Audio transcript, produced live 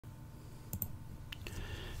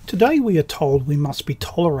Today we are told we must be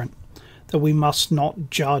tolerant, that we must not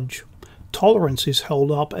judge. Tolerance is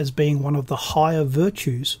held up as being one of the higher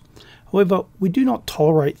virtues. However, we do not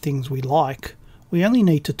tolerate things we like. We only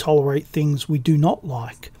need to tolerate things we do not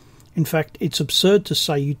like. In fact, it's absurd to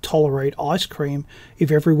say you tolerate ice cream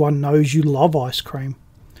if everyone knows you love ice cream.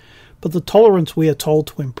 But the tolerance we are told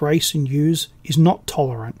to embrace and use is not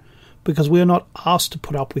tolerant, because we are not asked to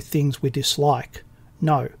put up with things we dislike.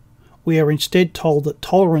 No, we are instead told that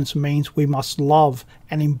tolerance means we must love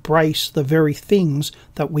and embrace the very things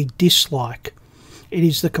that we dislike. It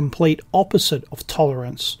is the complete opposite of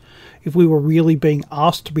tolerance. If we were really being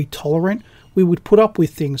asked to be tolerant, we would put up with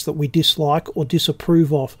things that we dislike or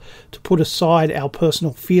disapprove of, to put aside our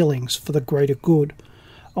personal feelings for the greater good.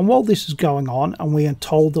 And while this is going on and we are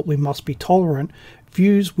told that we must be tolerant,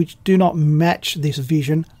 views which do not match this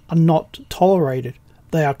vision are not tolerated.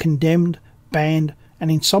 They are condemned, banned, and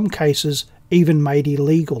in some cases even made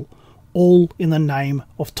illegal, all in the name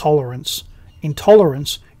of tolerance.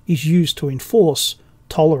 Intolerance is used to enforce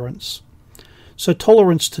tolerance. So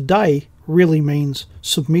tolerance today really means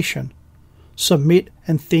submission. Submit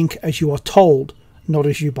and think as you are told, not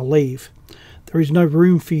as you believe. There is no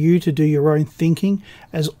room for you to do your own thinking,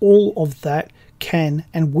 as all of that can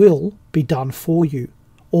and will be done for you.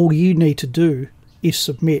 All you need to do is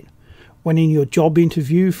submit. When in your job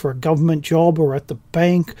interview for a government job or at the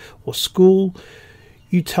bank or school,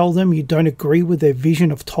 you tell them you don't agree with their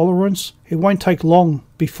vision of tolerance, it won't take long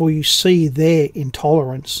before you see their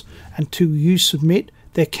intolerance. Until you submit,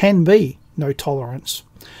 there can be no tolerance.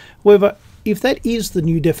 However, if that is the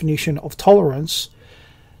new definition of tolerance,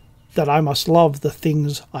 that I must love the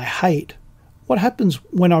things I hate, what happens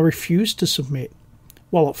when I refuse to submit?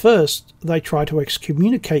 Well, at first, they try to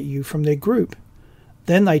excommunicate you from their group.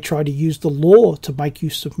 Then they try to use the law to make you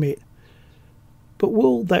submit. But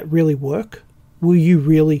will that really work? Will you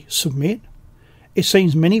really submit? It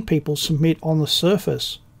seems many people submit on the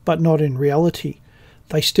surface, but not in reality.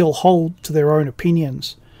 They still hold to their own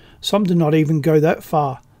opinions. Some do not even go that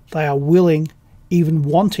far. They are willing, even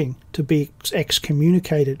wanting, to be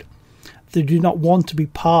excommunicated. They do not want to be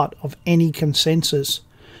part of any consensus.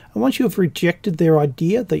 And once you have rejected their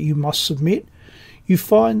idea that you must submit, you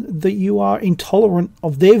find that you are intolerant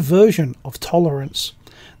of their version of tolerance,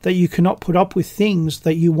 that you cannot put up with things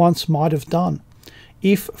that you once might have done.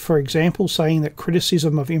 If, for example, saying that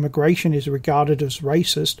criticism of immigration is regarded as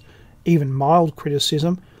racist, even mild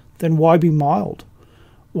criticism, then why be mild?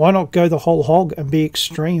 Why not go the whole hog and be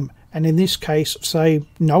extreme, and in this case say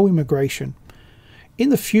no immigration? In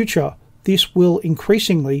the future, this will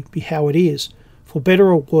increasingly be how it is. For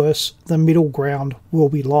better or worse, the middle ground will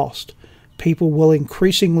be lost. People will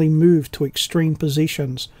increasingly move to extreme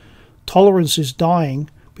positions. Tolerance is dying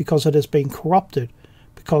because it has been corrupted,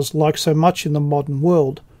 because like so much in the modern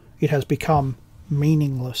world, it has become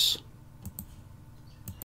meaningless.